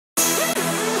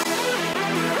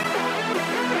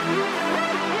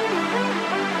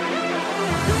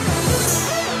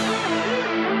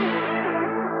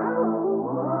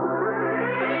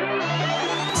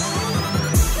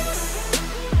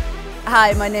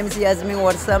Hi, my name is Yasmin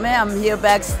Warsame. I'm here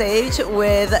backstage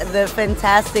with the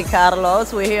fantastic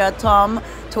Carlos. We're here at Tom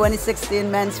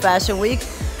 2016 Men's Fashion Week.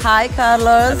 Hi,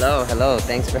 Carlos. Hello.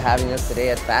 Thanks for having us today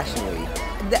at Fashion Week.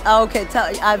 Okay,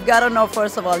 I've got to know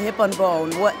first of all, Hip and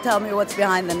Bone. Tell me what's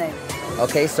behind the name.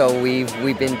 Okay, so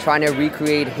we've been trying to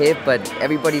recreate hip, but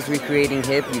everybody's recreating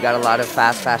hip. You got a lot of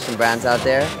fast fashion brands out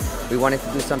there. We wanted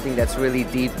to do something that's really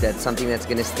deep, that's something that's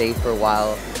going to stay for a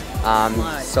while.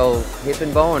 So hip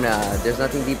and bone, there's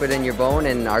nothing deeper than your bone,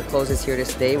 and our clothes is here to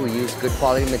stay. We use good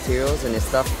quality materials, and it's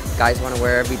stuff guys want to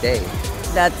wear every day.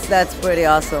 That's pretty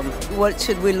awesome. What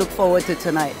should we look forward to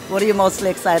tonight? What are you mostly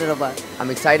excited about?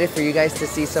 I'm excited for you guys to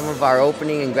see some of our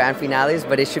opening and grand finales,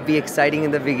 but it should be exciting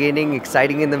in the beginning,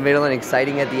 exciting in the middle, and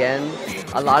exciting at the end.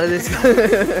 A lot of this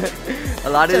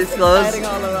clothes,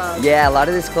 all around. Yeah, a lot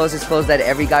of this clothes is clothes that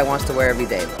every guy wants to wear every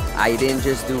day. I didn't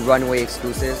just do runway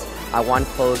exclusives. I want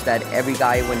clothes that every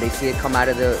guy, when they see it come out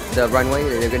of the runway,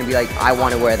 they're going to be like, I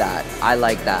want to wear that. I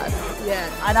like that.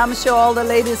 Yeah, and I'm sure all the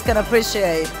ladies can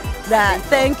appreciate that.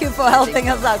 Thank you for helping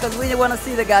us out, because we want to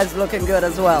see the guys looking good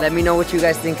as well. Let me know what you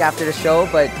guys think after the show,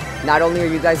 but not only are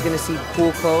you guys going to see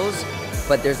cool clothes,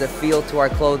 but there's a feel to our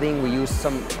clothing. We use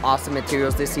some awesome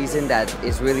materials this season that's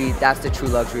the true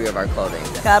luxury of our clothing.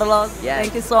 Carlos, yes.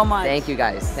 Thank you so much. Thank you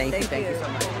guys. Thank you so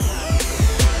much.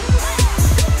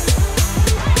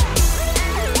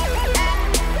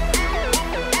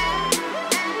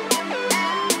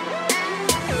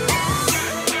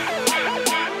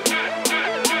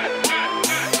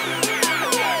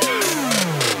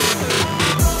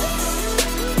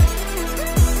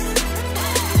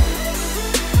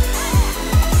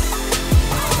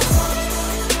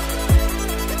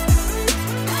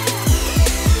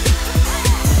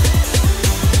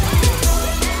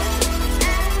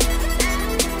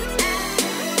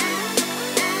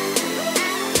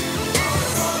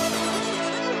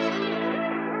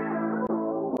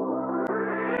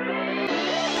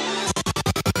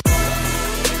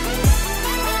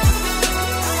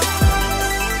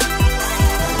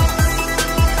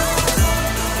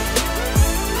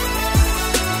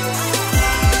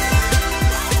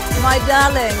 My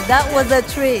darling, that was a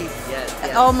treat.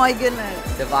 Yes. Oh my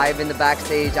goodness. The vibe in the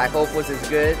backstage, I hope, was as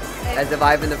good as the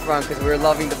vibe in the front, because we were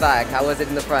loving the back. How was it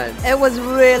in the front? It was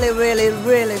really, really,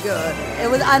 really good. It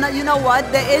was, and you know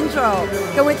what? The intro.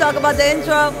 Can we talk about the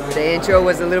intro? The intro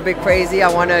was a little bit crazy.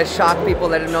 I want to shock people,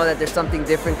 let them know that there's something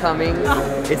different coming.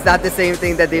 It's not the same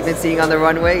thing that they've been seeing on the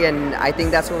runway, and I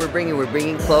think that's what we're bringing. We're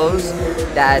bringing clothes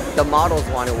that the models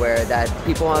want to wear, that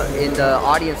people in the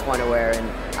audience want to wear, and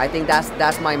I think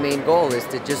that's my main goal, is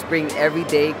to just bring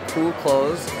everyday cool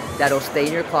clothes that'll stay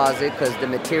in your closet, because the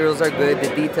materials are good,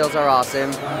 the details are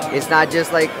awesome. It's not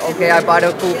just like, okay, I bought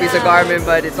a cool piece of garment,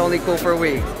 but it's only cool for a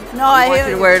week. No, I want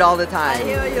you to wear it all the time.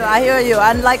 I hear you.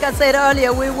 And like I said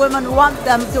earlier, we women want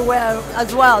them to wear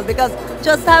as well, because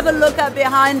just have a look at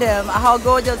behind him, how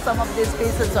gorgeous some of these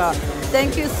pieces are.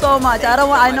 Thank you so much.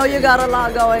 I know you got a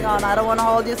lot going on. I don't want to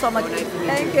hold you so much.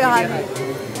 Thank you, honey.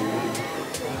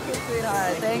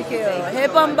 Thank you.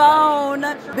 Hip and Bone.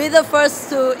 Be the first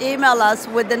to email us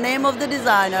with the name of the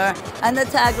designer and the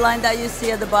tagline that you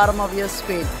see at the bottom of your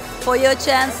screen for your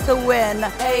chance to win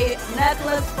a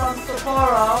necklace from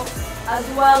Sapporo, as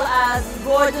well as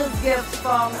gorgeous gifts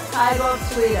from Tiger of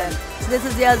Sweden. This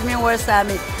is Yasmin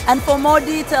Warsame. And for more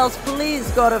details, please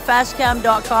go to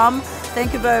fashcam.com.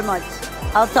 Thank you very much.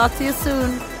 I'll talk to you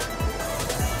soon.